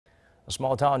A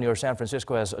small town near San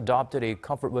Francisco has adopted a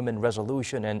Comfort Women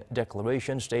resolution and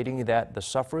declaration stating that the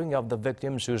suffering of the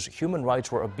victims whose human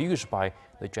rights were abused by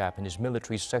the Japanese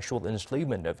military's sexual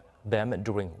enslavement of them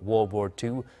during World War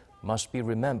II must be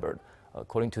remembered.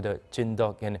 According to the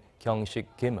Jin-deok and Kyung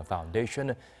Kim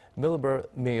Foundation, Millbrae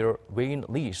Mayor Wayne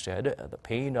Lee said the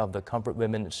pain of the Comfort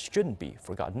Women shouldn't be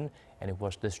forgotten, and it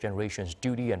was this generation's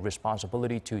duty and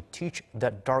responsibility to teach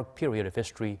that dark period of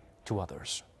history to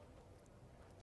others.